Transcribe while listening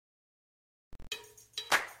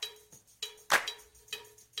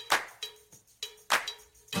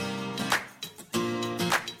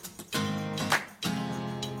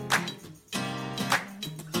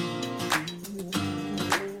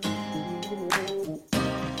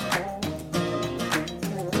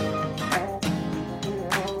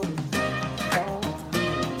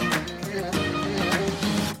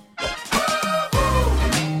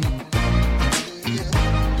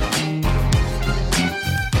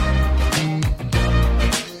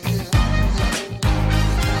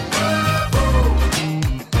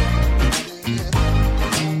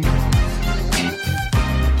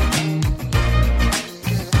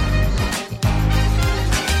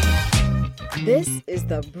This is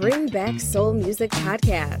the Bring Back Soul Music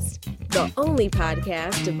Podcast, the only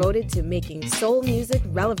podcast devoted to making soul music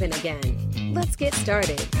relevant again. Let's get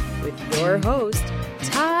started with your host,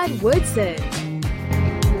 Todd Woodson.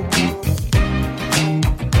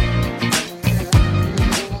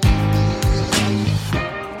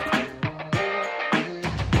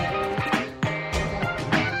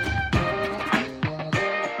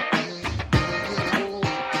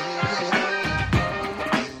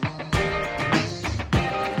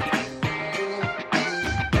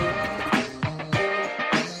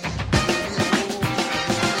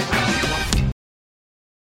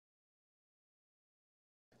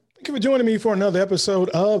 Thank you for joining me for another episode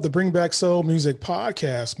of the Bring Back Soul Music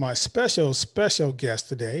Podcast. My special guest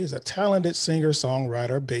today is a talented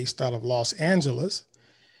singer-songwriter based out of Los Angeles.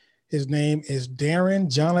 His name is Darren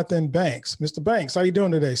Jonathan Banks. Mr. Banks, how are you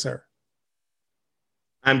doing today, sir?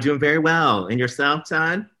 I'm doing very well. And yourself,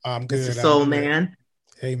 Todd? I'm good. Mr. Soul Man.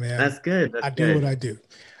 Hey, man. That's good. I do what I do.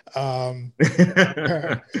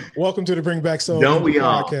 Welcome to the Bring Back Soul Music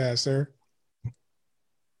Podcast, sir.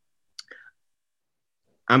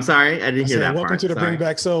 I'm sorry, I didn't hear that welcome part. To the Bring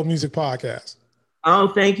Back Soul Music Podcast. Oh,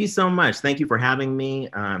 thank you so much. Thank you for having me.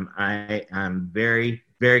 I am very,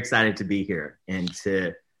 very excited to be here and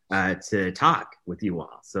to talk with you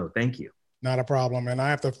all. So thank you. Not a problem. And I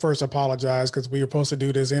have to first apologize because we were supposed to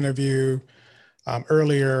do this interview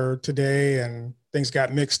earlier today and things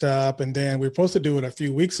got mixed up. And then we were supposed to do it a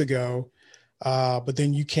few weeks ago, but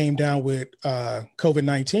then you came down with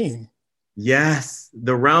COVID-19. Yes,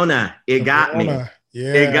 the Rona. It got me.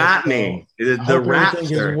 Yeah, it got me. The rapture.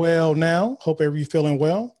 Everything is well now. Hope you're feeling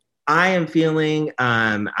well. I am feeling,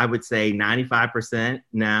 I would say 95%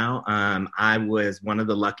 now. I was one of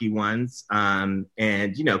the lucky ones. And,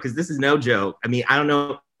 you know, because this is no joke. I mean, I don't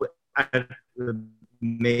know,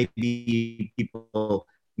 maybe people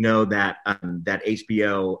know that that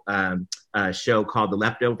HBO show called The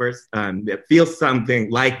Leftovers. It feels something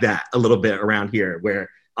like that a little bit around here where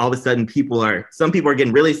all of a sudden some people are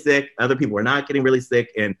getting really sick, other people are not getting really sick.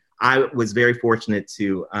 And I was very fortunate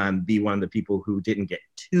to be one of the people who didn't get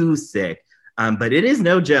too sick. But it is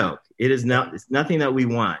no joke. It's nothing that we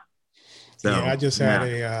want. So yeah, I just had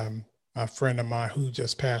a friend of mine who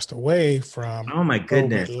just passed away from oh my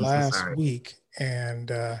goodness last week. And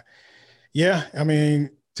yeah, I mean,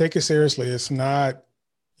 take it seriously. It's not,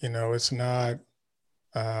 it's not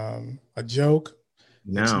a joke.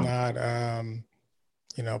 No. It's not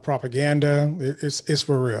propaganda. It's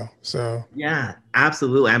for real. So yeah,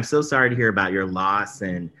 absolutely. I'm so sorry to hear about your loss,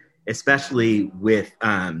 and especially with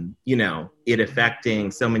it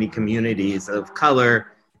affecting so many communities of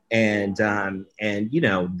color, and the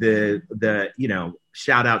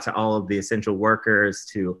shout out to all of the essential workers,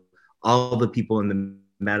 to all the people in the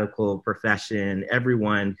medical profession,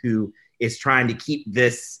 everyone who is trying to keep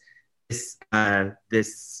this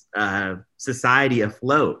society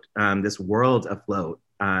afloat, this world afloat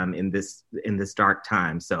in this dark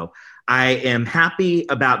time. So I am happy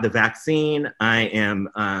about the vaccine. I am,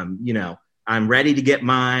 I'm ready to get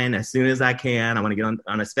mine as soon as I can. I want to get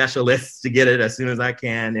on a special list to get it as soon as I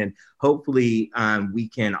can. And hopefully we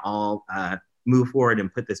can all move forward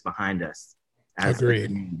and put this behind us as a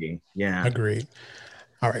community. Yeah. Agreed.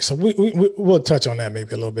 All right. So we'll touch on that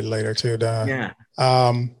maybe a little bit later too, Don. Yeah.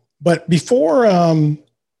 But before,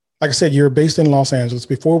 like I said, you're based in Los Angeles.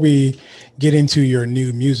 Before we get into your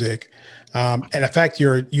new music, and in fact,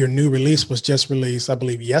 your new release was just released, I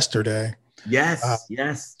believe, yesterday. Yes,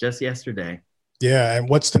 just yesterday. Yeah, and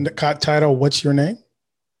what's the title? What's your name?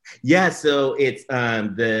 Yeah, so it's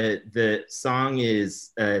the song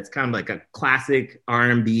is it's kind of like a classic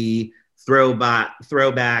R&B throwback.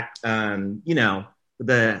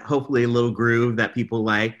 The hopefully a little groove that people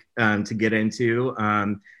like to get into.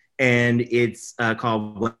 And it's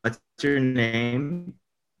called What's Your Name?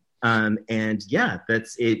 And yeah,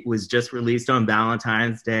 it was just released on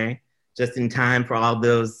Valentine's Day, just in time for all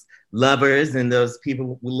those lovers and those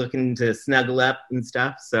people looking to snuggle up and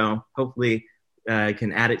stuff. So hopefully I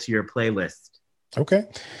can add it to your playlist. Okay.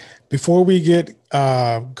 Before we get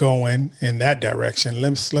going in that direction,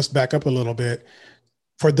 let's back up a little bit.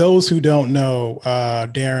 For those who don't know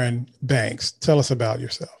Darren Banks, tell us about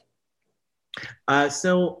yourself.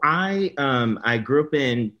 So I grew up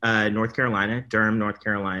in North Carolina, Durham, North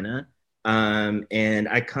Carolina, and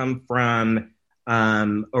I come from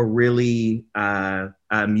a really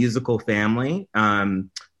musical family.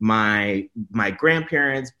 My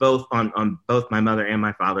grandparents, both on both my mother and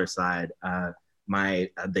my father's side, my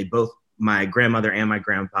grandmother and my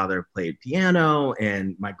grandfather played piano,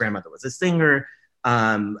 and my grandmother was a singer.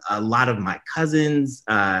 A lot of my cousins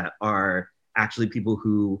are actually people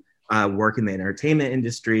who work in the entertainment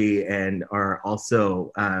industry and are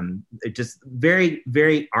also just very,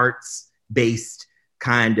 very arts-based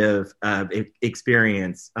kind of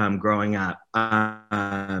experience growing up.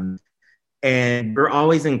 And we're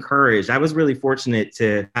always encouraged. I was really fortunate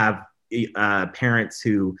to have parents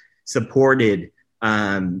who supported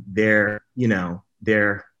their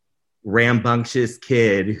rambunctious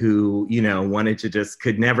kid who, wanted to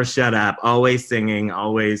could never shut up, always singing,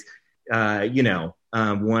 always,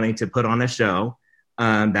 wanting to put on a show.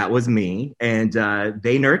 That was me. And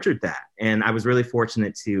they nurtured that. And I was really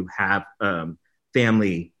fortunate to have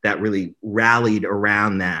family that really rallied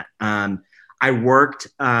around that. I worked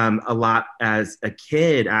a lot as a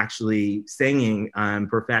kid, actually singing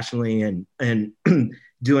professionally and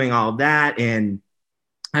doing all that. And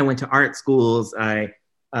I went to art schools. I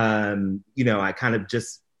kind of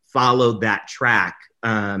just followed that track.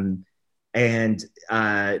 And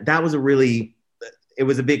that was it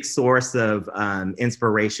was a big source of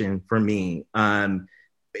inspiration for me.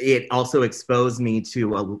 It also exposed me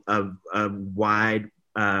to a wide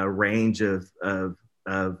range of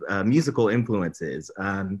musical influences.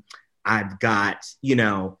 I've got,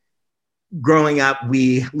 growing up,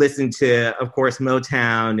 we listened to, of course,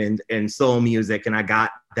 Motown and soul music, and I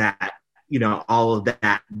got that, all of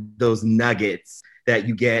that, those nuggets that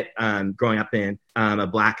you get growing up in a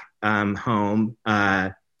Black home.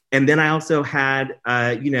 And then I also had,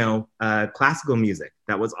 classical music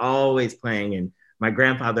that was always playing. And my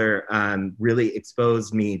grandfather really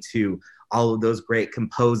exposed me to all of those great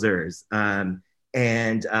composers.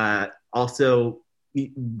 And also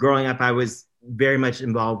growing up, I was very much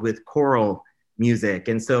involved with choral music.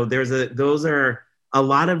 And so those are a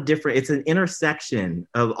lot of different, it's an intersection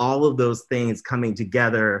of all of those things coming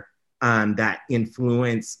together that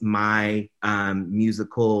influence my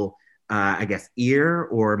musical, ear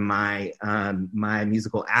or my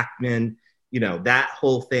musical acumen. That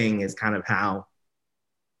whole thing is kind of how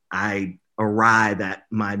I arrive at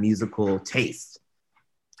my musical taste,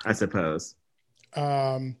 I suppose.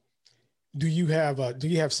 Do you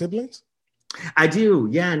have siblings? I do.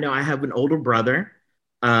 Yeah, no, I have an older brother.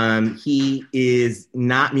 He is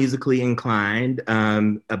not musically inclined,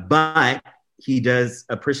 but he does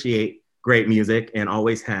appreciate great music and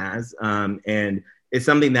always has. And it's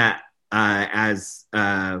something that as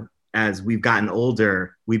we've gotten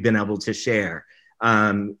older, we've been able to share.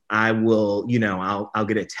 I will, I'll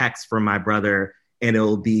get a text from my brother and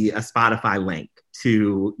it'll be a Spotify link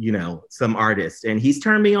to, some artist. And he's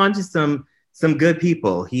turned me on to some good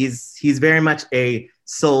people. He's very much a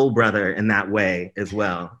soul brother in that way as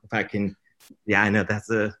well. If I can, I know that's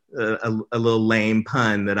a little lame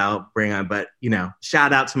pun that I'll bring on, but,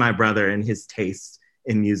 shout out to my brother and his tastes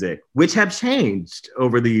in music, which have changed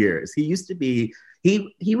over the years. He used to be,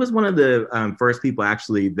 he was one of the first people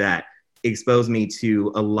actually that exposed me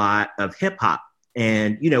to a lot of hip hop.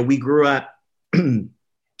 And, we grew up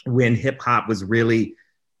when hip hop was really,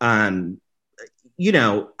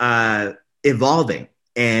 evolving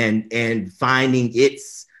and finding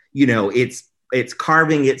it's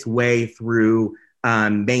carving its way through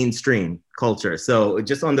mainstream culture. So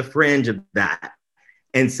just on the fringe of that.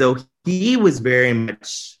 And so he was very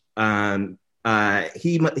much,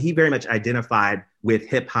 he very much identified with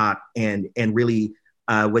hip hop and really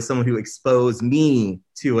was someone who exposed me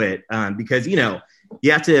to it. Because, you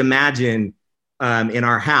have to imagine in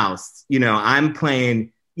our house, I'm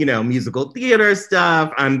playing, musical theater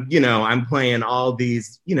stuff. I'm playing all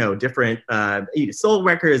these, different soul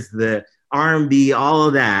records, the R&B, all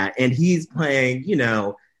of that. And he's playing,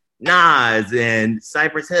 Nas and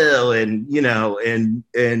Cypress Hill and,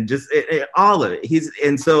 and just all of it.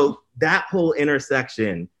 And so that whole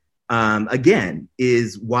intersection, again,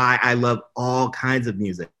 is why I love all kinds of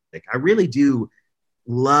music. I really do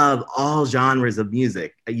love all genres of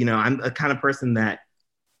music. I'm a kind of person that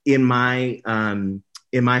in my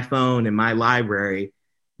phone, in my library,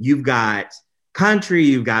 you've got country,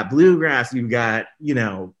 you've got bluegrass, you've got,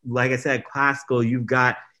 like I said, classical, you've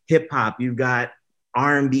got hip hop, you've got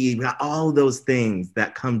R&B, you've got all those things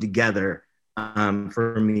that come together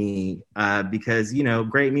for me because,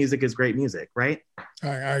 great music is great music, right?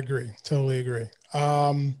 I agree. Totally agree.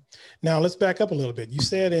 Now let's back up a little bit. You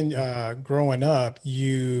said in growing up,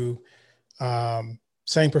 you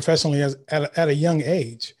sang professionally at a young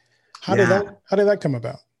age. How did that come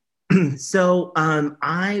about? So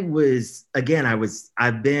I've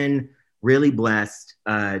been really blessed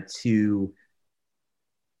to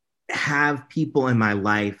have people in my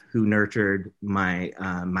life who nurtured my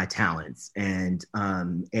talents and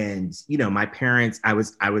my parents. I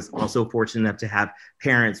was also fortunate enough to have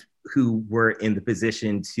parents who were in the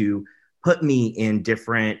position to put me in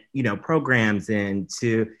different, programs and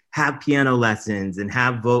to have piano lessons and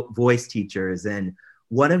have voice teachers. And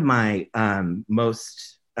one of my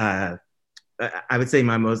most, I would say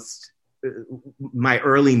my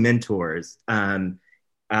early mentors, a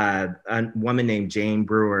woman named Jane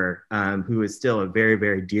Brewer, who is still a very,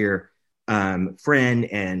 very dear friend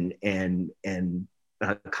and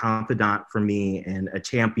a confidant for me and a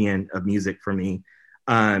champion of music for me.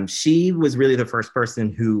 She was really the first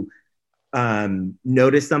person who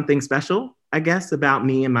noticed something special, I guess, about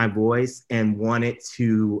me and my voice, and wanted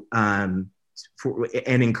to and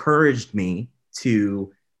encouraged me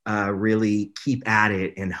to really keep at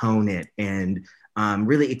it and hone it and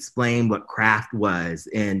really explain what craft was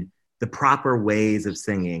and the proper ways of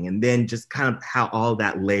singing, and then just kind of how all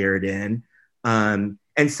that layered in.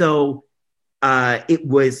 And so it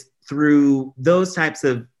was through those types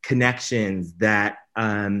of connections that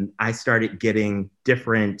I started getting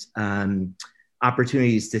different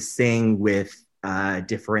opportunities to sing with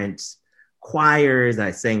different choirs. I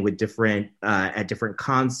sang with at different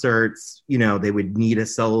concerts. They would need a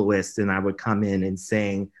soloist, and I would come in and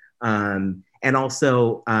sing. And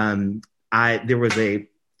also, there was a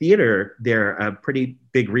theater there, a pretty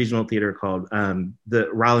big regional theater called the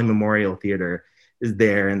Raleigh Memorial Theater is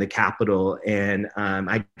there in the Capitol. And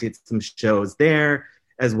I did some shows there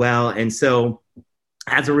as well. And so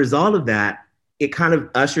as a result of that, it kind of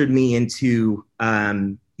ushered me into,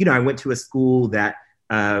 I went to a school that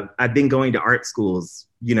I've been going to art schools.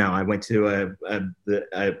 I went to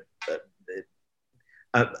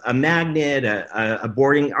a magnet, a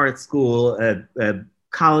boarding art school,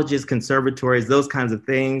 colleges, conservatories, those kinds of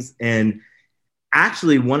things. And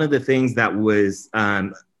actually, one of the things that was a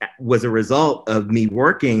result of me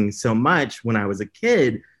working so much when I was a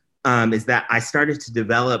kid is that I started to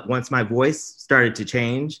develop, once my voice started to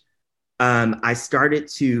change, I started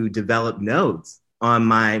to develop nodes on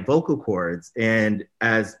my vocal cords. And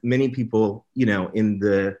as many people,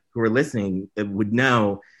 who are listening would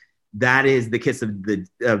know, that is the kiss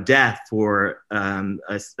of death for a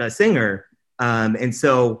singer. And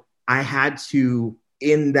so I had to,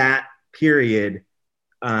 in that period,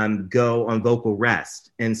 go on vocal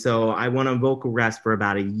rest. And so I went on vocal rest for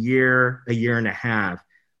about a year and a half.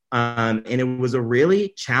 And it was a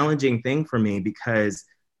really challenging thing for me because,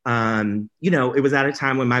 it was at a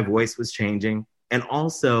time when my voice was changing. And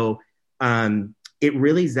also, it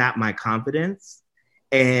really zapped my confidence.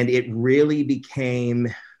 And it really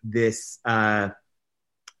became this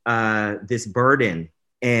burden.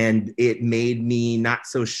 And it made me not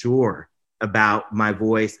so sure about my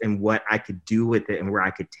voice and what I could do with it and where I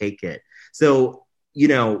could take it. So,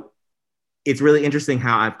 it's really interesting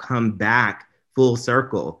how I've come back full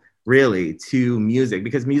circle, really, to music,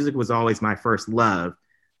 because music was always my first love.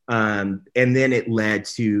 And then it led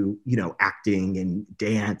to, acting and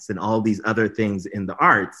dance and all these other things in the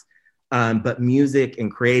arts. But music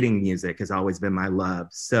and creating music has always been my love.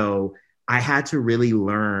 So I had to really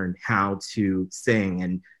learn how to sing.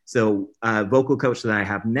 And so vocal coach that I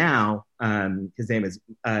have now, his name is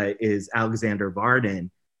Alexander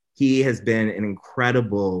Varden. He has been an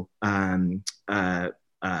incredible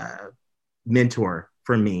mentor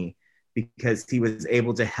for me, because he was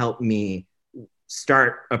able to help me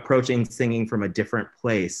start approaching singing from a different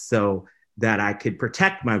place so that I could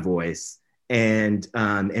protect my voice and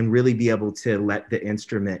really be able to let the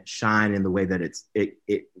instrument shine in the way that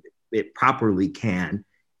it properly can,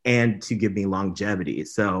 and to give me longevity.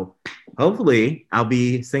 So hopefully I'll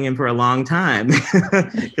be singing for a long time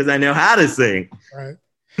because I know how to sing. Right.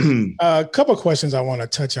 A couple of questions I want to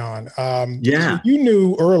touch on. Yeah. You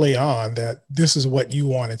knew early on that this is what you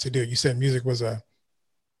wanted to do. You said music was a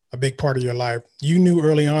big part of your life. You knew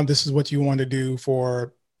early on this is what you wanted to do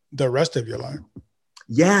for the rest of your life.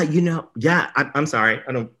 Yeah, I'm sorry.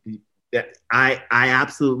 I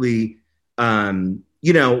absolutely,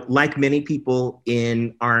 like many people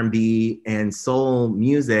in R&B and soul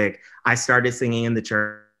music, I started singing in the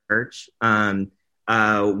church.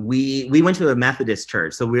 We went to a Methodist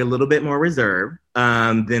church, so we're a little bit more reserved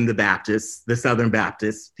than the Baptists, the Southern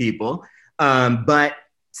Baptist people. But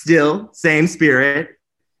still, same spirit,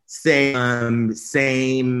 same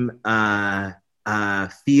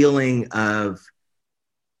feeling of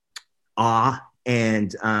awe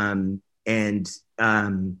and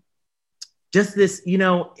just this,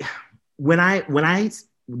 when I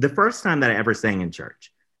the first time that I ever sang in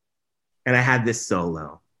church, and I had this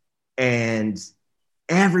solo, and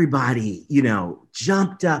everybody,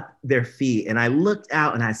 jumped up their feet, and I looked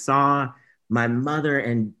out and I saw my mother,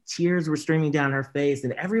 and tears were streaming down her face,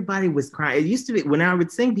 and everybody was crying. It used to be when I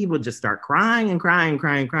would sing, people would just start crying and crying and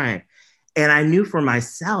crying and crying. And I knew for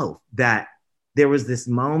myself that there was this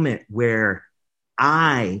moment where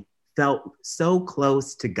I felt so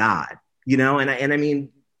close to God, you know, and I mean,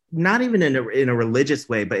 not even in a religious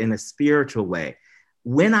way, but in a spiritual way.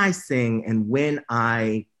 When I sing and when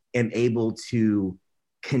I am able to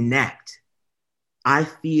connect, I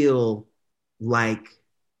feel like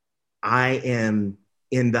I am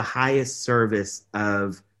in the highest service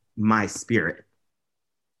of my spirit.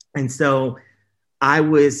 And so I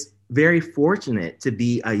was very fortunate to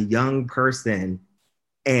be a young person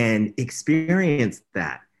and experience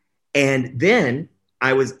that. And then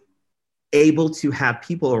I was able to have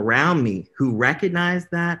people around me who recognized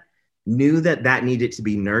that, knew that that needed to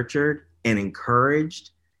be nurtured and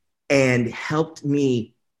encouraged, and helped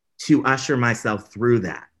me to usher myself through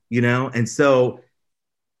that, you know? And so,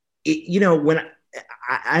 when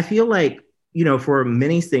I feel like, for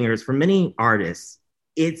many singers, for many artists,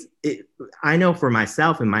 I know for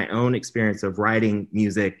myself and my own experience of writing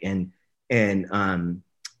music and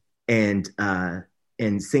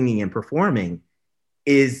singing and performing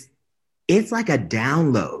it's like a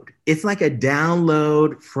download. It's like a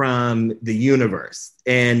download from the universe.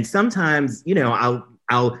 And sometimes,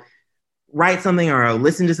 I'll write something or I'll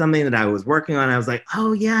listen to something that I was working on. I was like,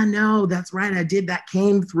 oh yeah, no, that's right. I did. That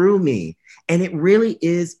came through me. And it really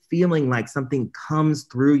is feeling like something comes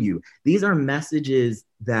through you. These are messages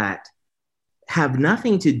that have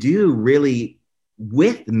nothing to do really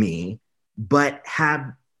with me, but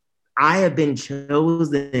I have been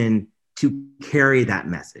chosen to carry that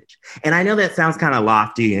message. And I know that sounds kind of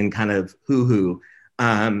lofty and kind of hoo-hoo,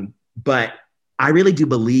 but I really do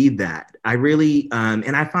believe that. I really,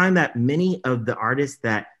 and I find that many of the artists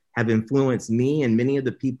that have influenced me and many of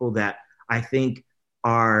the people that I think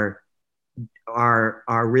are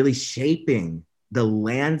really shaping the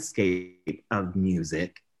landscape of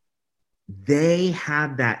music, they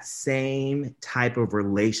have that same type of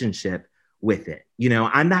relationship with it.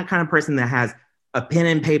 I'm that kind of person that has a pen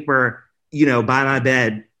and paper, by my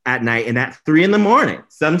bed at night, and at 3 a.m,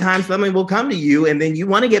 sometimes something will come to you and then you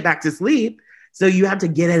want to get back to sleep. So you have to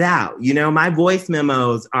get it out. My voice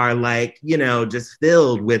memos are like, just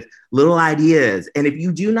filled with little ideas. And if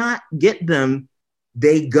you do not get them,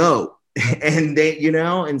 they go and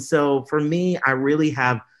and so for me, I really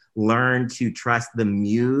have learned to trust the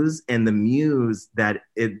muse, and the muse that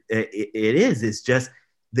it is just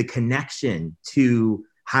the connection to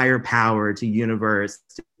higher power, to universe,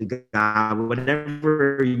 to God,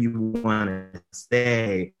 whatever you want to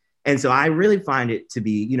say. And so I really find it to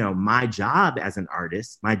be, my job as an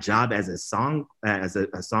artist, my job as a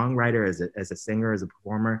songwriter, as a singer, as a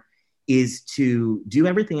performer, is to do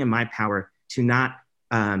everything in my power to not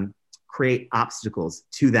create obstacles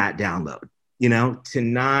to that download, to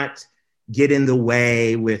not get in the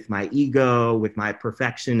way with my ego, with my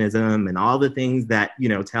perfectionism and all the things that,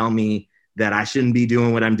 tell me that I shouldn't be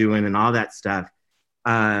doing what I'm doing and all that stuff.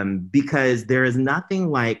 Because there is nothing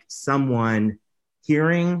like someone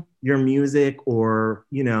hearing your music or,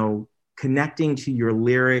 connecting to your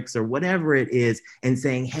lyrics or whatever it is and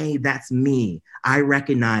saying, hey, that's me. I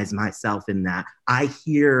recognize myself in that. I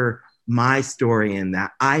hear my story in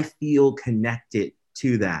that. I feel connected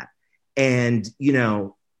to that. And,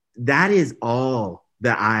 that is all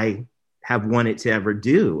that I have wanted to ever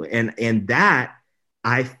do. And that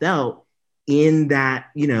I felt in that,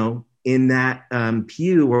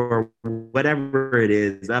 pew or whatever it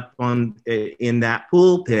is up in that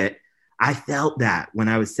pulpit. I felt that when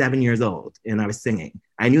I was 7 years old and I was singing.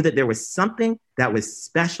 I knew that there was something that was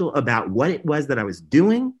special about what it was that I was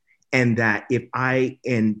doing, and that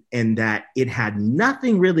and that it had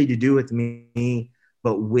nothing really to do with me,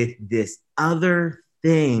 but with this other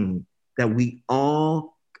thing that we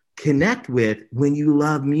all connect with when you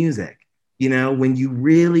love music, when you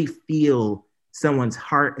really feel someone's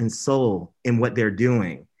heart and soul in what they're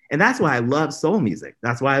doing. And that's why I love soul music.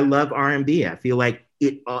 That's why I love R&B. I feel like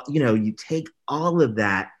it, you take all of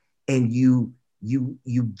that and you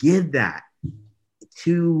give that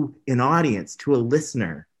to an audience, to a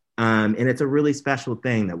listener. And it's a really special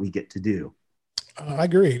thing that we get to do. I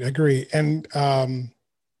agree. And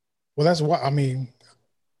that's why,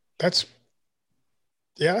 that's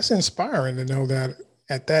inspiring to know that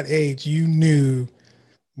at that age, you knew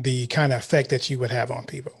the kind of effect that you would have on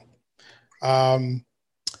people. One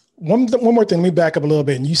more thing, let me back up a little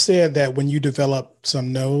bit. And you said that when you developed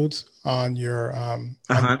some nodes on your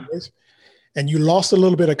voice, and you lost a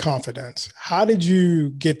little bit of confidence. How did you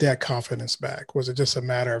get that confidence back? Was it just a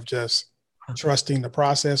matter of just trusting the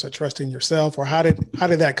process or trusting yourself, or how did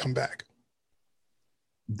that come back?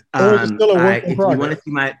 Or is it still a work in progress?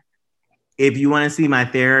 If you want to see my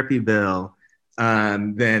therapy bill,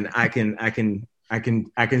 then I can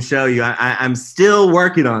show you. I'm still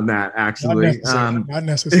working on that, actually. Not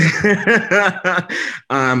necessary.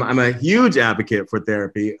 I'm a huge advocate for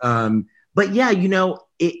therapy. But yeah,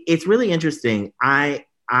 it's really interesting. I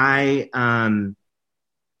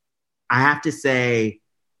have to say,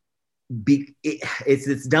 it's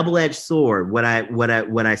this double-edged sword. What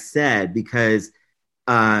I said, because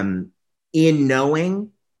in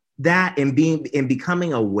knowing that and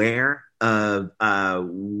becoming aware of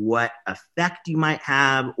what effect you might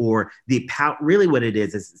have, or the power. Really, what it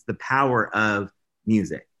is the power of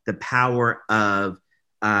music, the power of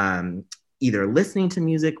either listening to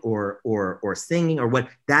music or singing, or what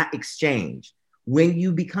that exchange. When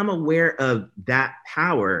you become aware of that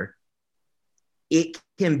power, it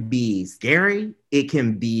can be scary. It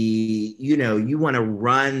can be, you want to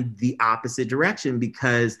run the opposite direction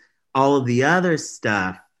because all of the other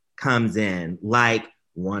stuff comes in, like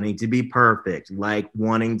wanting to be perfect, like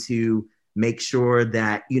wanting to make sure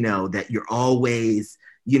that, that you're always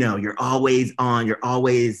on, you're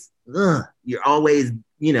always, the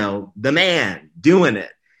man doing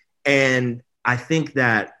it. And I think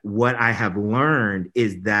that what I have learned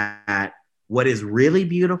is that what is really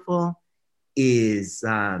beautiful is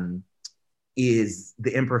the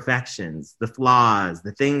imperfections, the flaws,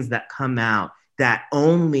 the things that come out, that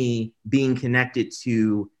only being connected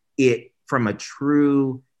to it from a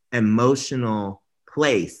true emotional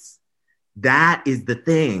place, that is the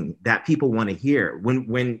thing that people want to hear.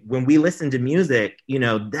 When we listen to music,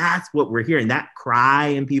 that's what we're hearing, that cry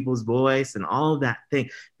in people's voice and all of that thing.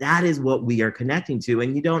 That is what we are connecting to.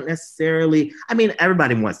 And you don't necessarily,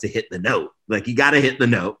 everybody wants to hit the note, like you got to hit the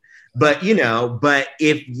note. But, but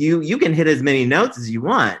if you can hit as many notes as you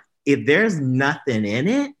want, if there's nothing in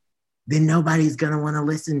it, then nobody's going to want to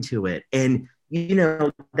listen to it. And,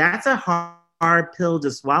 that's a hard pill to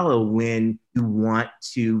swallow when you want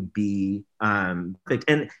to be perfect.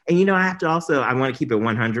 And I have to also, I want to keep it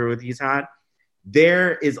 100 with you, Todd.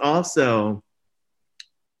 There is also,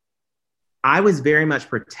 I was very much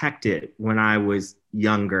protected when I was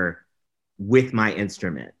younger with my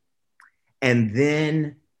instrument. And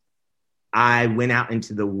then I went out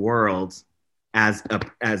into the world as a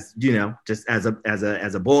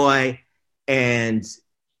boy, and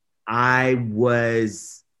I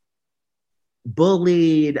was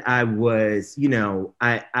bullied. I was,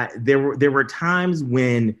 there were times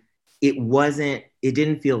when it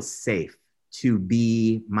didn't feel safe to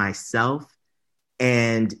be myself.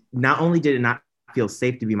 And not only did it not feel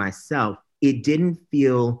safe to be myself, it didn't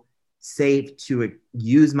feel safe to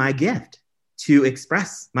use my gift to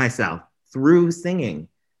express myself through singing,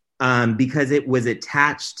 because it was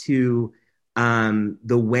attached to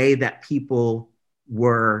the way that people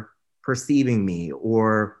were perceiving me,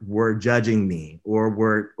 or were judging me, or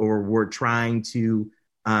were trying to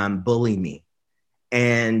bully me.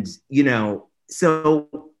 And, so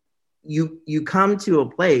you come to a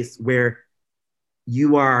place where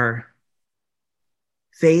you are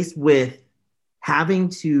faced with having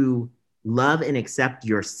to love and accept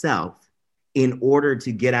yourself in order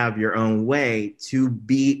to get out of your own way, to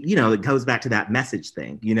be, it goes back to that message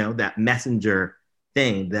thing, that messenger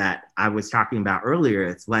thing that I was talking about earlier.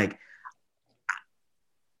 It's like,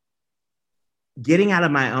 getting out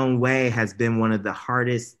of my own way has been one of the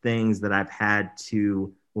hardest things that I've had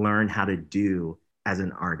to learn how to do as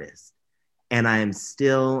an artist. And I'm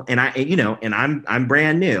still, I'm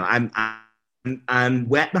brand new. I'm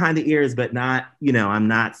wet behind the ears, but not, I'm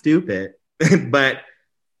not stupid, but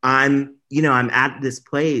I'm at this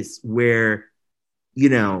place where,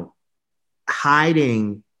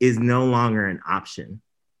 hiding is no longer an option.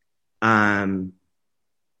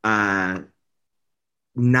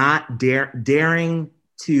 Not daring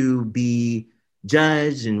to be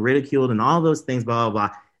judged and ridiculed and all those things, blah, blah,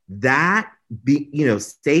 blah. That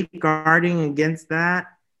safeguarding against that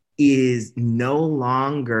is no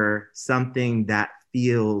longer something that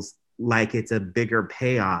feels like it's a bigger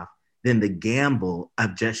payoff than the gamble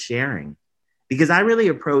of just sharing. Because I really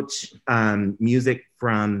approach music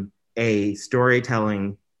from a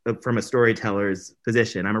storyteller's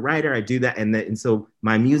position. I'm a writer, I do that. And so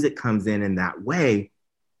my music comes in that way.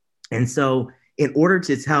 And so in order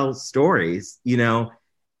to tell stories,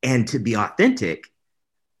 and to be authentic,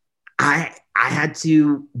 I had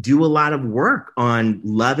to do a lot of work on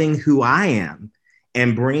loving who I am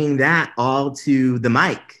and bringing that all to the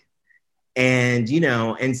mic. And,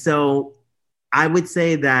 and so I would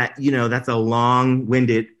say that, that's a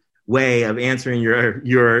long-winded way of answering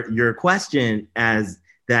your question, as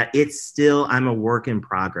that it's still, I'm a work in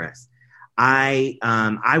progress. I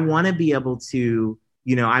want to be able to,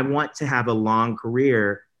 I want to have a long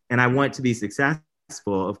career and I want to be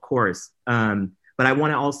successful, of course. But I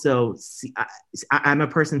want to also see, I'm a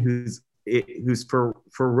person who's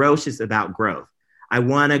ferocious about growth. I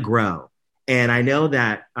want to grow. And I know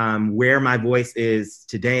that where my voice is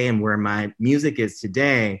today and where my music is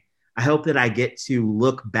today, I hope that I get to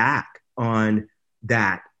look back on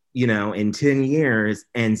that, in 10 years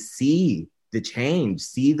and see the change,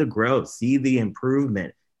 see the growth, see the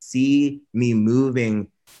improvement, see me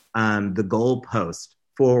moving the goalpost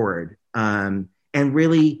forward, and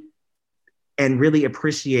really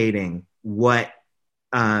appreciating what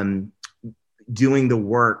doing the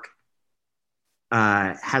work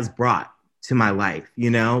has brought to my life.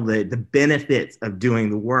 The benefits of doing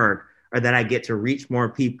the work are that I get to reach more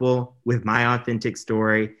people with my authentic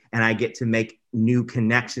story, and I get to make new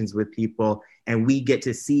connections with people, and we get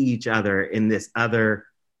to see each other in this other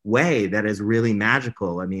way that is really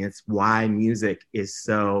magical. I mean, it's why music is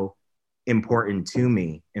so important to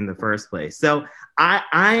me in the first place. So I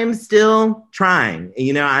am still trying,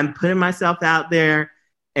 I'm putting myself out there,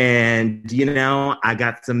 and, I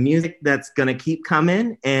got some music that's going to keep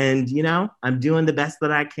coming, and, I'm doing the best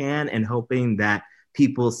that I can and hoping that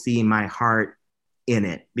people see my heart in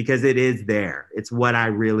it, because it is there. It's what I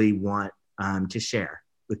really want to share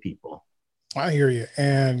with people. I hear you.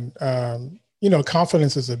 And,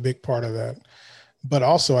 confidence is a big part of that. But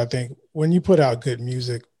also, I think when you put out good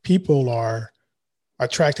music, people are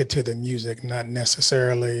attracted to the music, not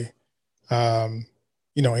necessarily,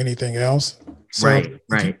 anything else. So right.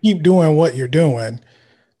 If you keep doing what you're doing,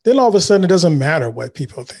 then all of a sudden it doesn't matter what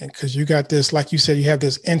people think, because you got this, like you said, you have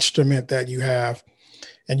this instrument that you have,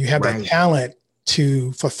 and you have that talent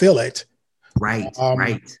to fulfill it. Right.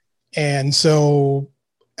 And so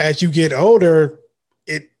as you get older,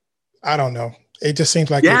 I don't know. It just seems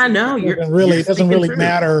like it doesn't really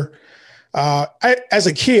matter. As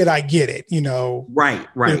a kid, I get it, Right.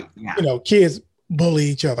 Kids bully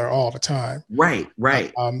each other all the time. Right.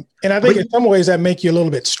 And I think in some ways that make you a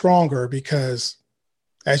little bit stronger, because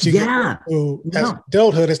as you get into as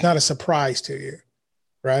adulthood, it's not a surprise to you.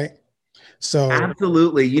 Right. So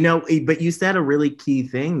absolutely, but you said a really key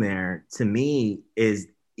thing there to me is,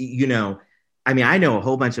 I know a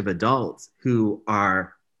whole bunch of adults who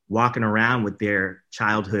are walking around with their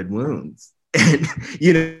childhood wounds. And,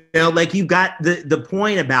 like you got the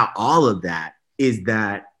point about all of that is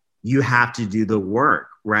that you have to do the work,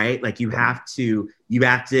 right? Like you have to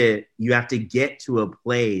get to a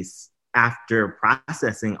place after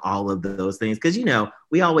processing all of those things. Cause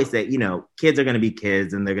we always say, kids are going to be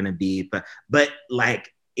kids and they're going to be, but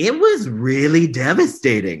like, it was really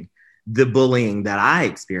devastating, the bullying that I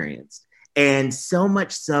experienced. And so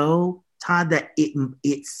much so, Todd, that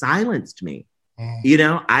it silenced me.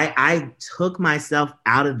 I took myself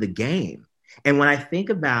out of the game. And when I think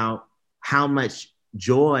about how much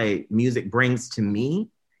joy music brings to me,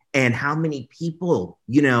 and how many people,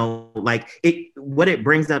 what it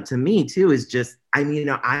brings up to me too is just, I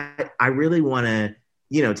really want to,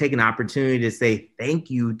 take an opportunity to say thank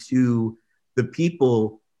you to the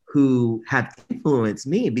people who have influenced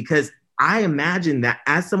me, because I imagine that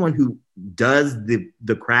as someone who does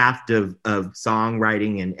the craft of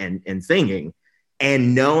songwriting and singing,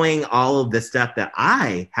 and knowing all of the stuff that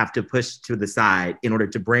I have to push to the side in order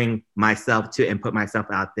to bring myself to and put myself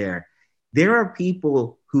out there are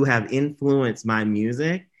people who have influenced my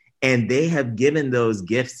music, and they have given those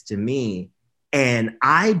gifts to me. And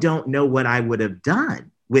I don't know what I would have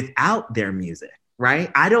done without their music, right?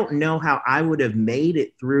 I don't know how I would have made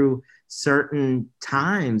it through certain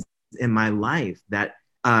times in my life that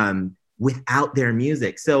without their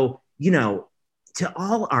music. So, to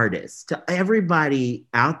all artists, to everybody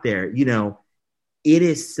out there, it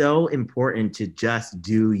is so important to just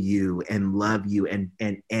do you and love you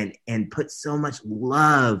and put so much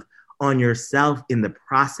love on yourself in the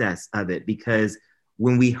process of it. Because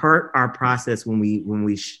when we hurt our process, when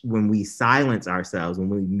we silence ourselves, when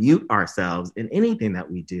we mute ourselves in anything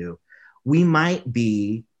that we do, we might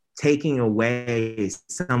be taking away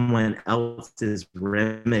someone else's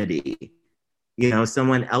remedy,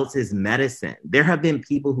 someone else's medicine. There have been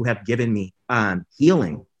people who have given me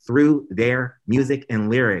healing through their music and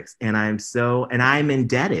lyrics. And I'm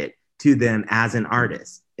indebted to them as an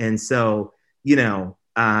artist. And so, that's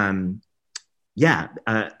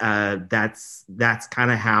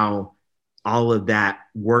kind of how all of that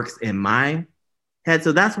works in my head.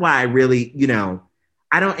 So that's why I really,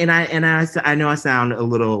 I know I sound a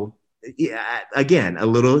little, a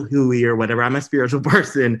little hooey or whatever. I'm a spiritual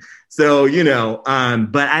person. So,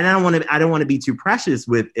 but I don't want to be too precious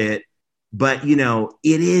with it. But,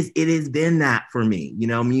 it has been that for me.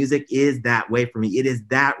 Music is that way for me. It is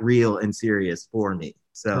that real and serious for me.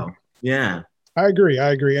 So, yeah. I agree.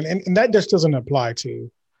 And that just doesn't apply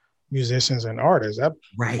to musicians and artists.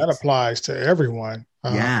 That applies to everyone.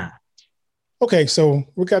 Yeah. Okay, so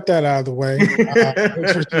we got that out of the way.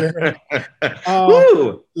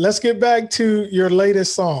 Let's get back to your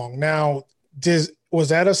latest song. Now, was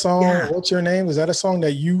that a song? Yeah. What's Your Name? Was that a song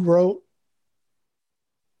that you wrote?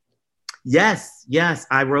 Yes.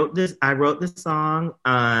 I wrote this song.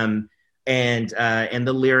 And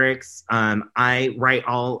the lyrics. I write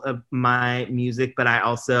all of my music, but I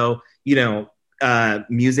also,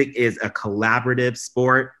 music is a collaborative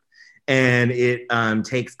sport, and it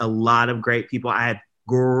takes a lot of great people. I have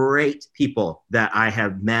great people that I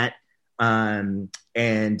have met, and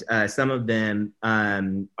some of them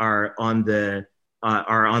are on the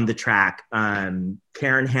track.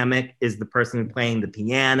 Karen Hammock is the person playing the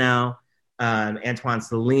piano. Antoine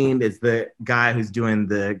Salim is the guy who's doing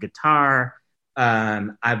the guitar.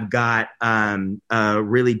 I've got a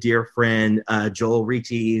really dear friend, Joel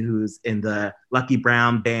Ricci, who's in the Lucky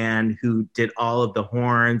Brown band, who did all of the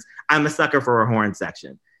horns. I'm a sucker for a horn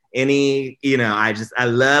section. I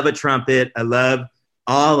love a trumpet. I love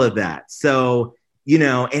all of that. So,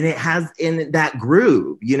 and it has in that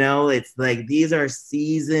groove, it's like, these are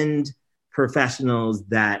seasoned professionals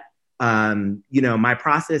that, my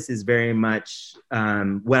process is very much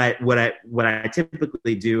what I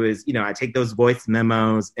typically do is, I take those voice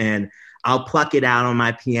memos and I'll pluck it out on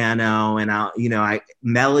my piano, and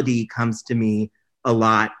melody comes to me a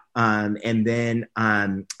lot. And then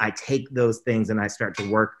I take those things and I start to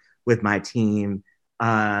work with my team.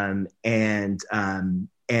 And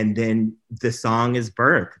then the song is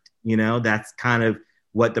birthed, that's kind of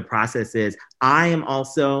what the process is. I am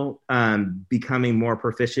also becoming more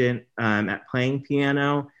proficient at playing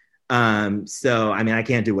piano. So, I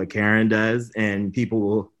can't do what Karen does, and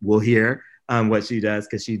people will hear what she does,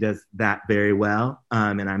 because she does that very well.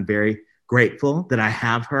 And I'm very grateful that I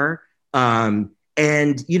have her. I look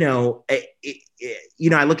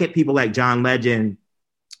at people like John Legend,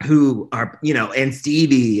 who are, and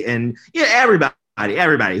Stevie, and everybody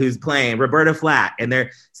who's playing, Roberta Flack, and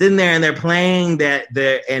they're sitting there and they're playing that,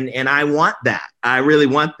 and I want that. I really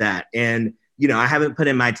want that. And, I haven't put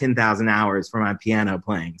in my 10,000 hours for my piano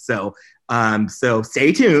playing. So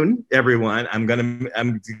stay tuned, everyone. I'm going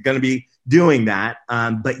to be doing that.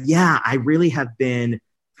 But yeah, I really have been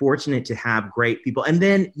fortunate to have great people. And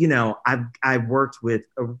then, I've worked with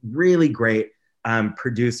a really great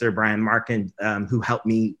producer, Brian Markin, who helped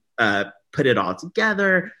me put it all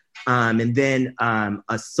together. And then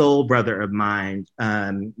a soul brother of mine,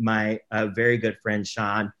 my very good friend,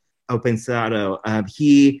 Sean Opensato,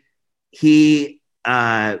 he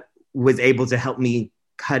was able to help me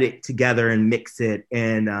cut it together and mix it.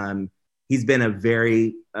 And he's been a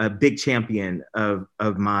big champion of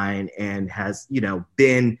mine, and has,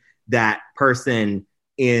 been that person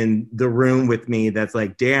in the room with me that's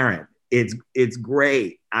like, Darren, it's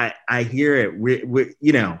great. I hear it.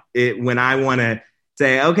 When I want to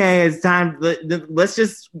say, okay, it's time,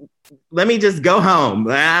 let me just go home.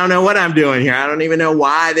 I don't know what I'm doing here. I don't even know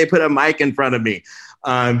why they put a mic in front of me.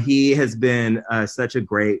 He has been such a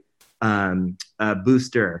great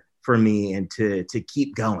booster for me, and to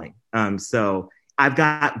keep going. So I've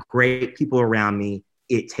got great people around me.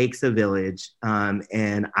 It takes a village.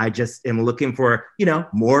 And I just am looking for,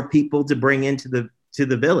 more people to bring into the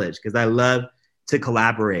village, because I love to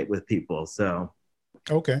collaborate with people. So.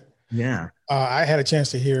 Okay. Yeah. I had a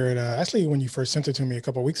chance to hear it actually when you first sent it to me a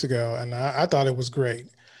couple of weeks ago, and I thought it was great.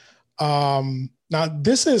 Now,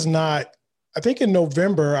 this is not, I think in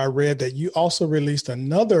November, I read that you also released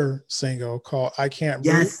another single called I Can't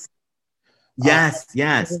Breathe. Yes.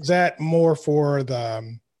 Yes. Is that more for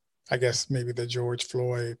the, I guess maybe the George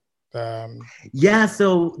Floyd? Yeah.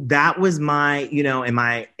 So that was my,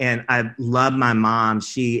 and I love my mom.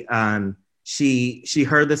 She heard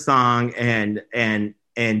the song and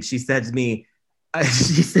she said to me,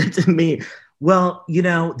 well,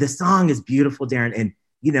 the song is beautiful, Darren. And,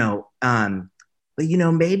 but,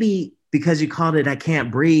 maybe because you called it I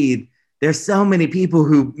Can't Breathe, there's so many people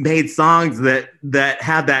who made songs that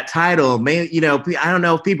have that title. Maybe, I don't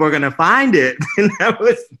know if people are going to find it. And I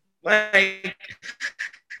was like,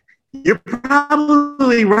 you're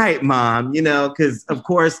probably right, Mom, because of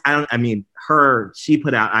course, she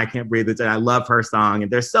put out I Can't Breathe. I love her song.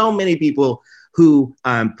 And there's so many people who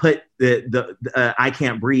put the I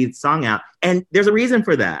Can't Breathe song out. And there's a reason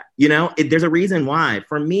for that. There's a reason why.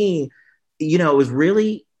 For me, it was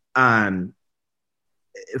really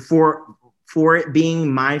for it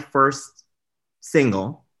being my first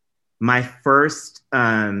single, my first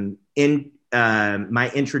my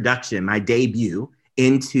introduction, my debut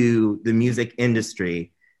into the music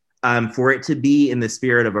industry, for it to be in the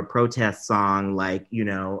spirit of a protest song, like, you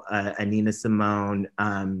know, a Nina Simone,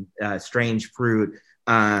 Strange Fruit,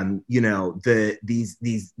 you know,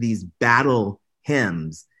 these battle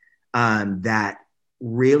hymns that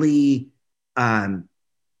really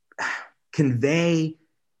convey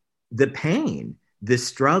the pain, the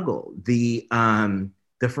struggle, the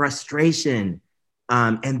frustration,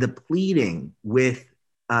 and the pleading with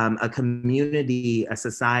a community, a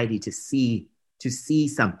society to see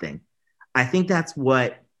something. I think that's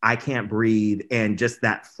what I Can't Breathe, and just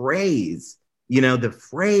that phrase, you know, the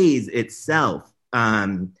phrase itself.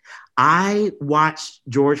 I watched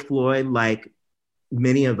George Floyd, like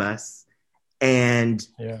many of us, and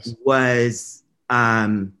was,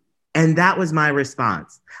 and that was my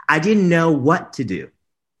response. I didn't know what to do.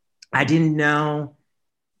 I didn't know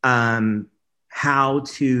how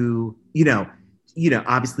to, you know,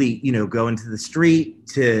 obviously, you know, go into the street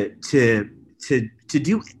to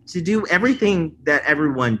do everything that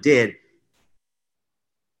everyone did.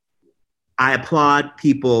 I applaud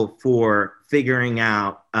people for figuring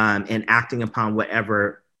out and acting upon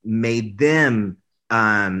whatever made them,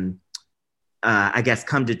 I guess,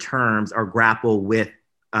 come to terms or grapple with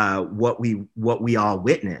what we all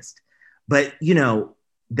witnessed. But, you know,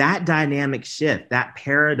 that dynamic shift, that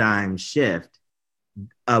paradigm shift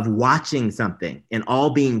of watching something and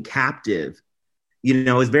all being captive, you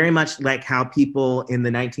know, is very much like how people in the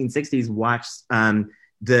 1960s watched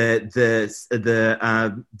the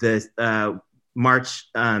march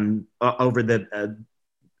over the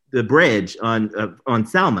bridge on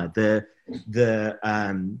Selma.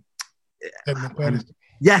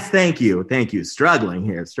 Yes, thank you.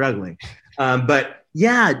 Struggling. But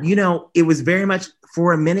yeah, you know, it was very much,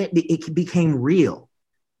 for a minute, it became real.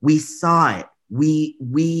 We saw it.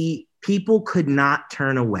 People could not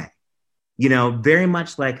turn away. You know, very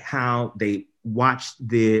much like how they watched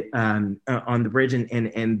the on the bridge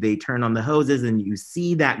and they turn on the hoses, and you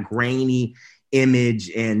see that grainy image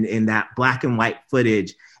and that black and white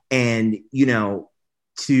footage, and, you know,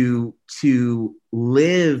 to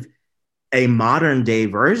live a modern day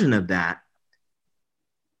version of that,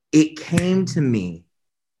 it came to me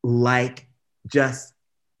like just,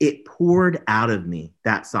 it poured out of me,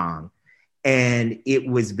 that song. And it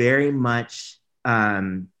was very much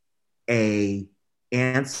a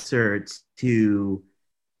answer to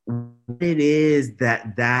what it is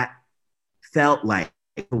that felt like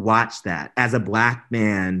to watch that as a Black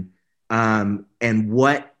man, and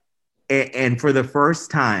for the first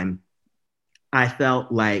time, I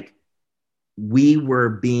felt like we were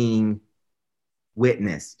being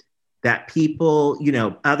witnessed, that people, you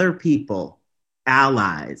know, other people,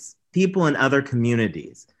 allies, people in other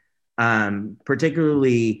communities,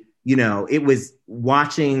 particularly, you know, it was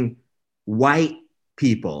watching white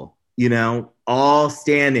people, you know, all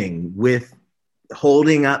standing with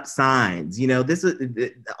holding up signs, you know, this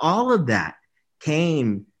is all of that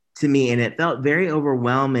came to me, and it felt very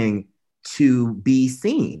overwhelming to be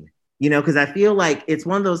seen, you know, because I feel like it's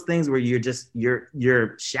one of those things where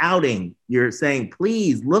you're shouting, you're saying,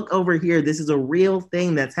 please look over here. This is a real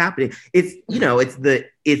thing that's happening. It's, you know, it's the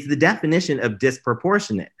definition of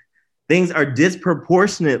disproportionate. Things are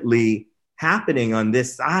disproportionately happening on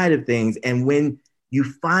this side of things. And when you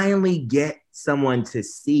finally get someone to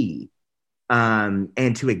see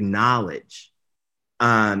and to acknowledge,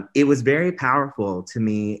 it was very powerful to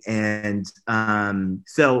me. And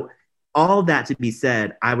so all that to be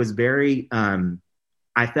said, I was very,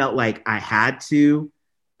 I felt like I had to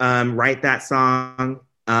write that song.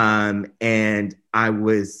 And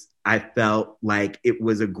I felt like it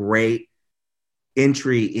was a great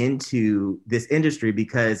entry into this industry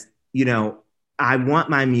because, you know, I want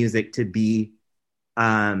my music to be,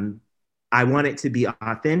 I want it to be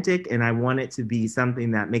authentic, and I want it to be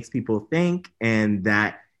something that makes people think and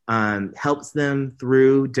that helps them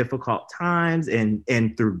through difficult times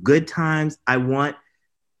and through good times. I want,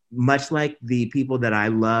 much like the people that I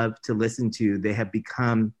love to listen to, they have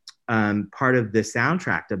become part of the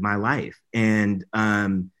soundtrack of my life. And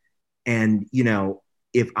you know,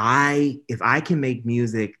 if I can make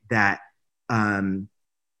music that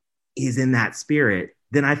is in that spirit,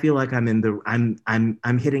 then I feel like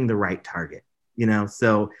I'm hitting the right target, you know?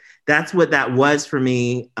 So that's what that was for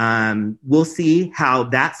me. We'll see how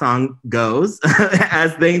that song goes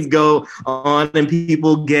as things go on and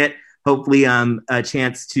people get, hopefully, a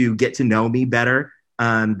chance to get to know me better.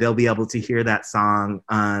 They'll be able to hear that song.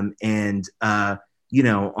 And you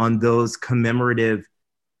know, on those commemorative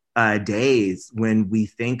days when we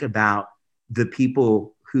think about the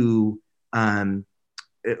people who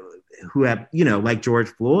have, you know, like George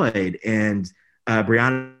Floyd and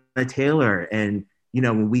Breonna Taylor. And,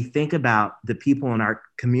 when we think about the people in our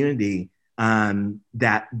community,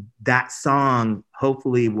 that song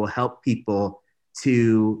hopefully will help people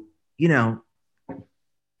to,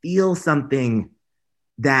 feel something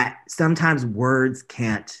that sometimes words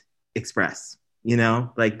can't express,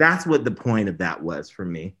 like that's what the point of that was for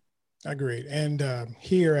me. Agreed. And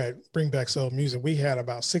here at Bring Back Soul Music, we had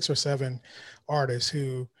about 6 or 7 artists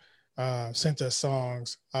who sent us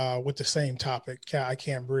songs with the same topic, I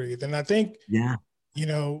Can't Breathe. And I think,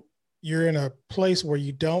 you're in a place where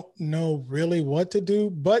you don't know really what to do,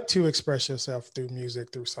 but to express yourself through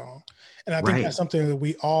music, through song. And I think that's something that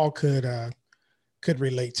we all could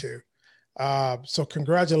relate to. So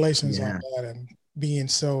congratulations on that and being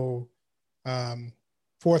so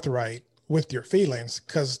forthright with your feelings,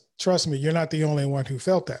 because trust me, you're not the only one who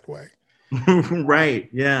felt that way. Right.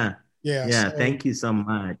 Yeah. So, thank you so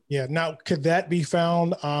much. Yeah. Now, could that be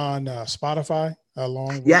found on Spotify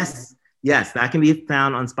along with Yes, that can be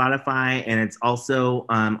found on Spotify, and it's also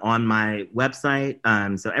on my website.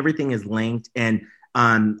 So everything is linked, and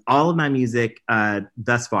all of my music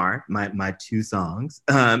thus far, my 2 songs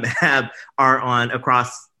are on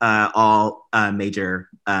across all major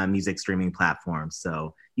music streaming platforms.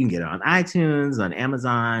 So you can get it on iTunes, on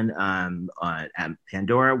Amazon, on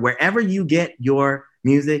Pandora, wherever you get your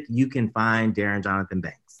music, you can find Darren Jonathan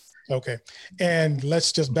Banks. Okay, and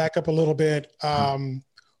let's just back up a little bit.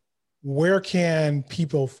 Where can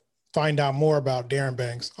people find out more about Darren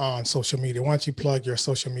Banks on social media? Why don't you plug your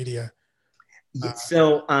social media?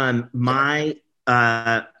 So I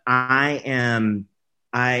am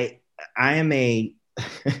a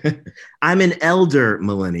I'm an elder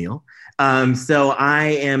millennial. So I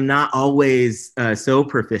am not always so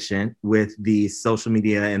proficient with the social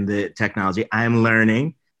media and the technology. I am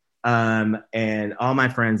learning. And all my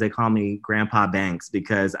friends, they call me Grandpa Banks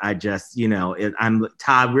because I just, I'm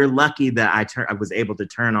Todd. We're lucky that I was able to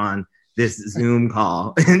turn on this Zoom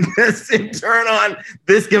call and just turn on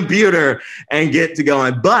this computer and get to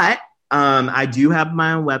going. But I do have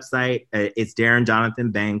my own website. It's Darren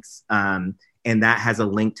Jonathan Banks. And that has a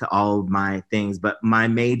link to all of my things. But my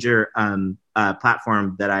major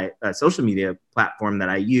platform social media platform that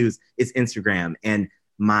I use is Instagram. And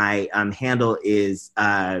my handle is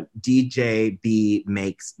DJ B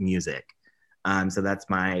Makes Music. So that's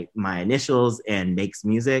my initials and Makes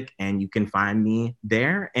Music, and you can find me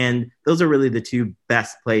there. And those are really the 2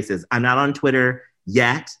 best places. I'm not on Twitter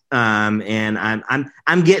yet, and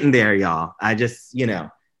I'm getting there, y'all. I just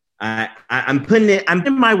I'm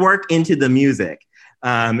putting my work into the music,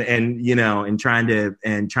 and trying to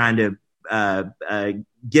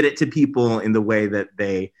get it to people in the way that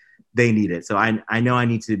they need it. So I know I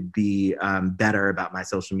need to be better about my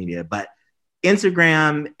social media, but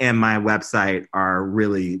Instagram and my website are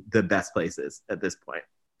really the best places at this point.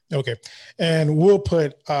 Okay. And we'll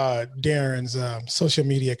put Darren's social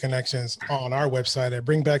media connections on our website at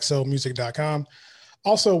bringbacksoulmusic.com.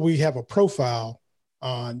 Also, we have a profile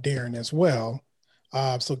on Darren as well.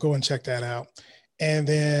 So go and check that out. And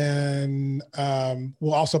then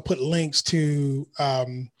we'll also put links to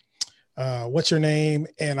What's Your Name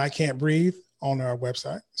and I Can't Breathe on our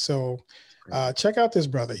website. So check out this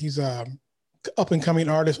brother. He's up and coming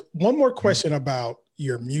artist. One more question about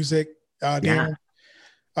your music, Darren.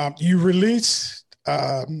 You released,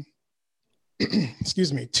 2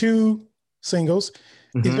 singles.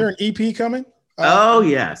 Mm-hmm. Is there an EP coming? Oh,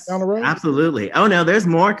 yes. Down the road? Absolutely. Oh, no, there's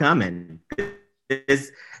more coming.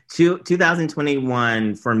 It's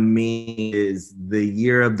 2021 for me is the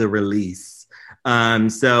year of the release.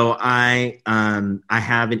 So I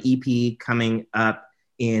have an EP coming up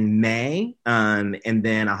in May, and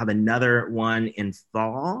then I'll have another one in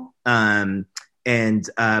fall. But really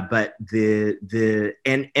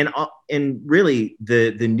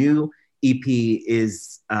the new EP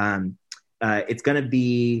is it's going to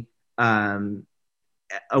be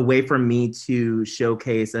a way for me to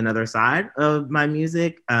showcase another side of my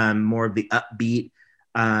music, more of the upbeat.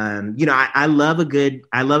 I love a good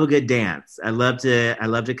dance. I love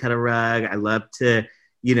to cut a rug. I love to,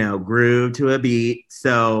 groove to a beat.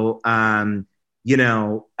 So, although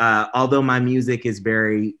my music is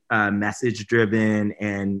very message driven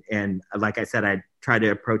and like I said, I try to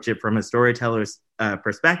approach it from a storyteller's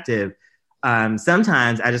perspective.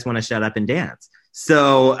 Sometimes I just want to shut up and dance.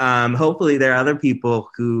 So hopefully there are other people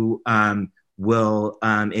who will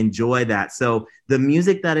enjoy that. So the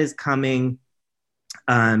music that is coming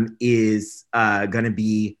is going to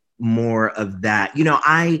be more of that.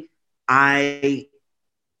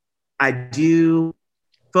 I do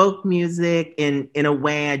folk music in a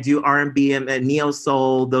way. I do R&B and neo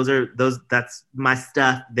soul. That's my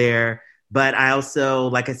stuff there. But I also,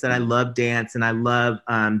 like I said, I love dance, and I love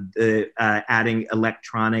adding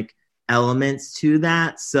electronic elements to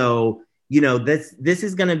that. So, this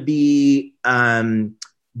is going to be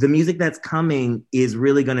the music that's coming is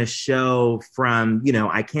really going to show from,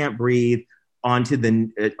 I Can't Breathe onto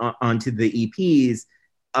the EPs,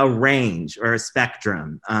 a range or a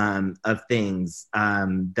spectrum of things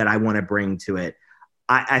that I want to bring to it.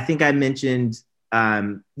 I think I mentioned,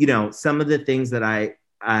 some of the things that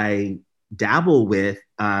I dabble with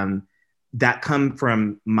that come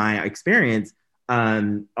from my experience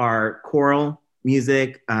are choral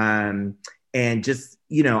music, and just,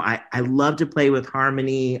 I love to play with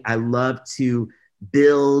harmony. I love to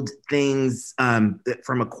build things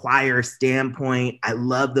from a choir standpoint. I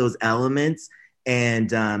love those elements.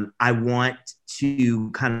 And I want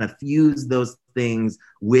to kind of fuse those things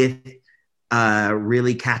with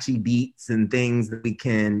really catchy beats and things that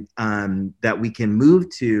we can move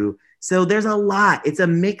to. So there's a lot. It's a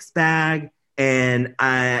mixed bag, and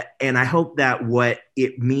I hope that what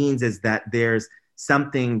it means is that there's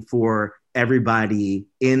something for everybody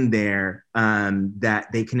in there that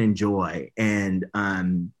they can enjoy. And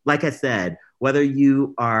like I said, whether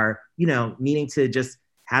you are needing to just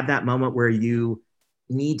have that moment where you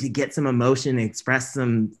need to get some emotion and express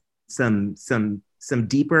some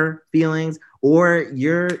deeper feelings, or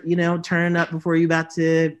you're turning up before you're about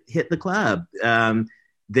to hit the club,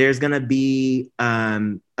 there's going to be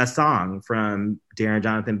a song from Darren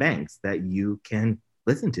Jonathan Banks that you can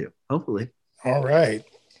listen to, hopefully. All right.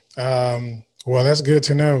 Well, that's good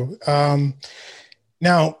to know.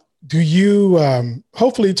 Now, do you,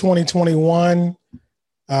 hopefully 2021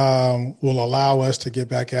 will allow us to get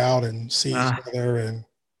back out and see each other and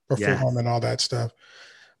perform and all that stuff.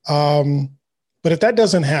 But if that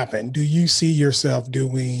doesn't happen, do you see yourself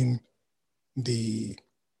doing the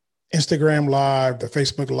Instagram Live, the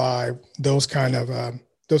Facebook Live, those kind of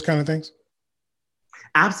things?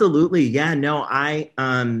 Absolutely. Yeah, no, I've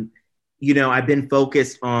been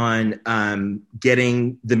focused on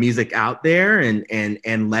getting the music out there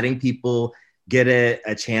and letting people get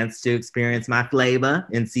a chance to experience my flavor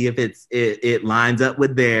and see if it lines up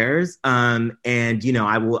with theirs. I'm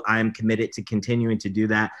committed to continuing to do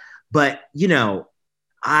that. But,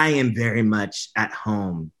 I am very much at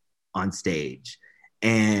home on stage.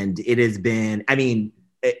 And it has been,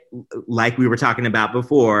 like we were talking about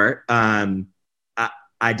before,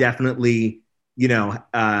 I definitely,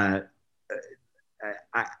 I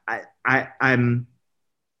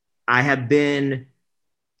have been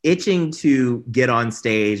itching to get on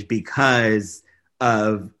stage because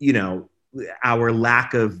of, our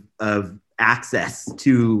lack of access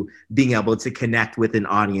to being able to connect with an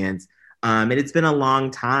audience. And it's been a long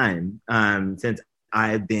time since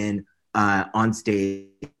I've been on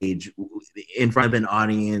stage in front of an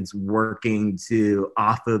audience working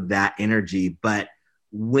off of that energy. But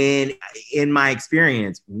in my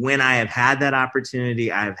experience, when I have had that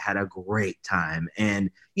opportunity, I've had a great time. And,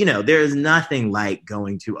 there's nothing like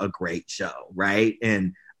going to a great show, right?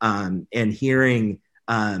 And hearing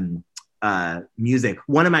music.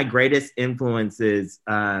 One of my greatest influences,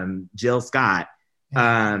 Jill Scott.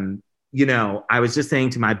 I was just saying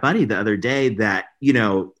to my buddy the other day that,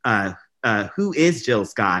 who is Jill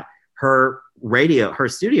Scott? Her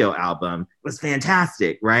studio album was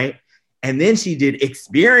fantastic, right? And then she did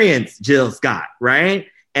Experience Jill Scott, right?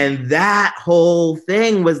 And that whole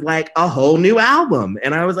thing was like a whole new album.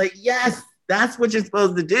 And I was like, yes, that's what you're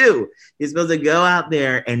supposed to do. You're supposed to go out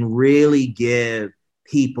there and really give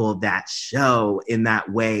people that show in that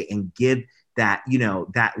way and give that,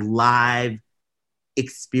 that live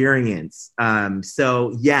experience.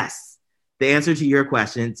 So yes, the answer to your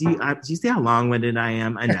question, do you see how long-winded I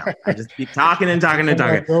am? I know. I just keep talking and talking and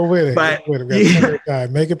talking. Go with it. But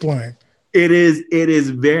make it plain. It is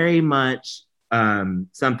very much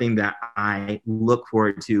something that I look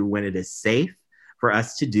forward to when it is safe for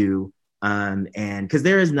us to do. And because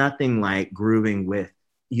there is nothing like grooving with,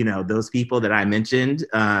 those people that I mentioned.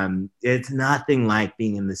 It's nothing like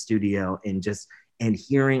being in the studio and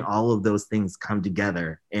hearing all of those things come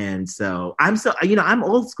together. And so I'm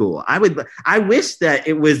old school. I wish that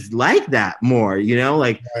it was like that more,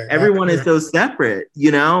 right, everyone is so separate,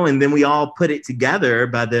 and then we all put it together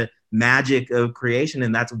by the magic of creation.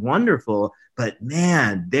 And that's wonderful. But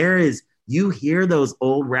man, you hear those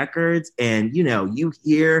old records and, you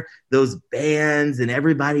hear those bands and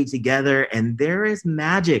everybody together, and there is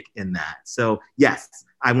magic in that. So yes,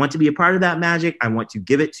 I want to be a part of that magic. I want to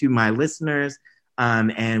give it to my listeners.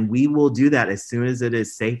 And we will do that as soon as it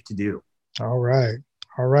is safe to do. All right.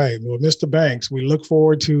 Well, Mr. Banks, we look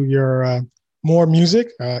forward to your more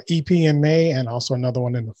music, EP in May, and also another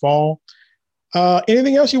one in the fall.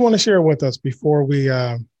 Anything else you want to share with us before we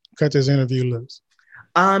cut this interview loose?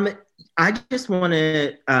 I just want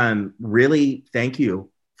to really thank you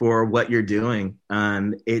for what you're doing.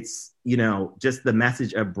 It's, just the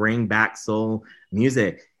message of bring back soul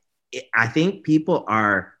music. I think people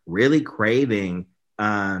are really craving,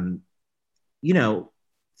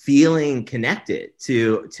 feeling connected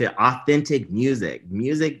to authentic music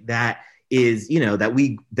that is,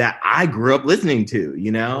 that I grew up listening to,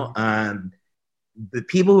 the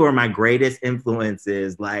people who are my greatest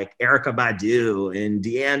influences, like Erykah Badu and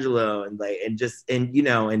D'Angelo, and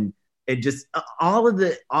just all of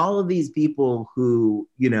these people who,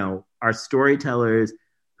 are storytellers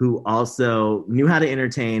who also knew how to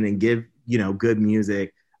entertain and give, good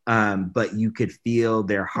music, but you could feel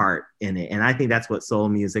their heart in it. And I think that's what soul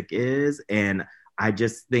music is. And I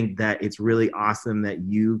just think that it's really awesome that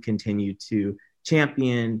you continue to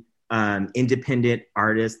champion independent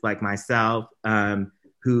artists like myself,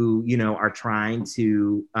 who, are trying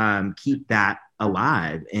to keep that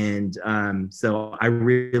alive. And so I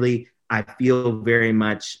feel very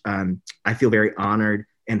honored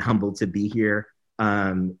and humbled to be here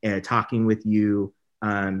and talking with you.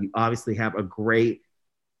 You obviously have a great,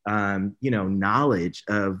 knowledge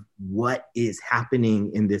of what is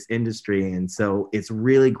happening in this industry. And so it's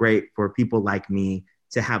really great for people like me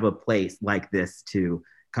to have a place like this to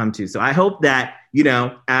come to. So I hope that,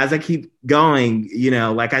 as I keep going,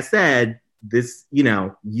 like I said, this,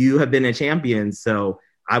 you have been a champion. So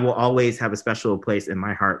I will always have a special place in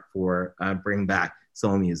my heart for bring back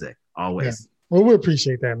soul music, always. Yeah. Well, we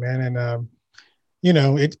appreciate that, man. And,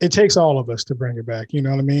 it takes all of us to bring it back. You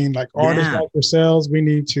know what I mean? Like artists like yourselves, we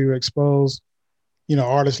need to expose,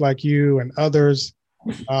 artists like you and others,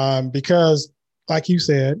 because like you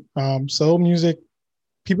said, soul music,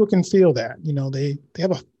 people can feel that, they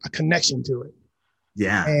have a connection to it.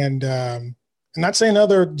 Yeah. And I'm not saying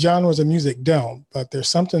other genres of music don't, but there's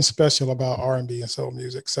something special about R&B and soul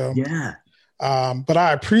music. So, yeah. But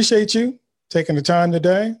I appreciate you taking the time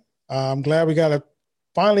today. I'm glad we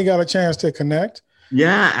finally got a chance to connect.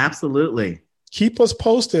 Yeah, absolutely. Keep us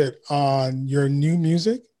posted on your new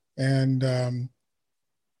music and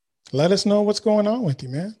let us know what's going on with you,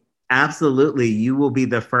 man. Absolutely. You will be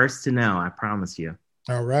the first to know. I promise you.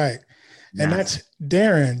 All right. Yes. And that's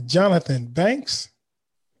Darren Jonathan Banks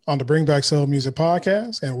on the Bring Back Soul Music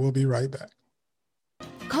podcast, and we'll be right back.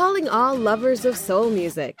 Calling all lovers of soul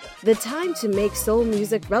music. The time to make soul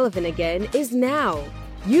music relevant again is now.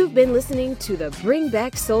 You've been listening to the Bring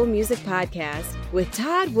Back Soul Music podcast with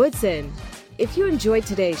Todd Woodson. If you enjoyed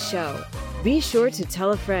today's show, be sure to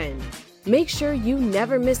tell a friend. Make sure you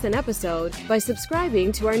never miss an episode by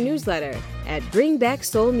subscribing to our newsletter at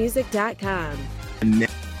bringbacksoulmusic.com.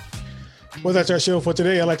 Well, that's our show for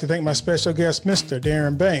today. I'd like to thank my special guest, Mr.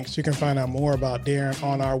 Darren Banks. You can find out more about Darren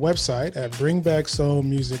on our website at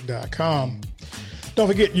bringbacksoulmusic.com. Don't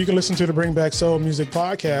forget, you can listen to the Bring Back Soul Music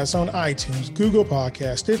podcast on iTunes, Google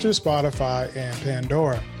Podcasts, Stitcher, Spotify, and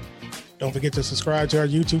Pandora. Don't forget to subscribe to our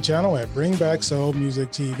YouTube channel at Bring Back Soul Music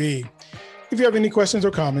TV. If you have any questions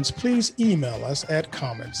or comments, please email us at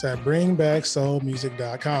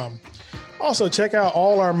comments@bringbacksoulmusic.com. Also, check out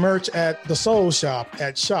all our merch at The Soul Shop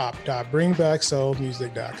at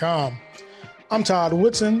shop.bringbacksoulmusic.com. I'm Todd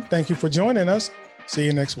Woodson. Thank you for joining us. See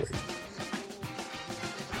you next week.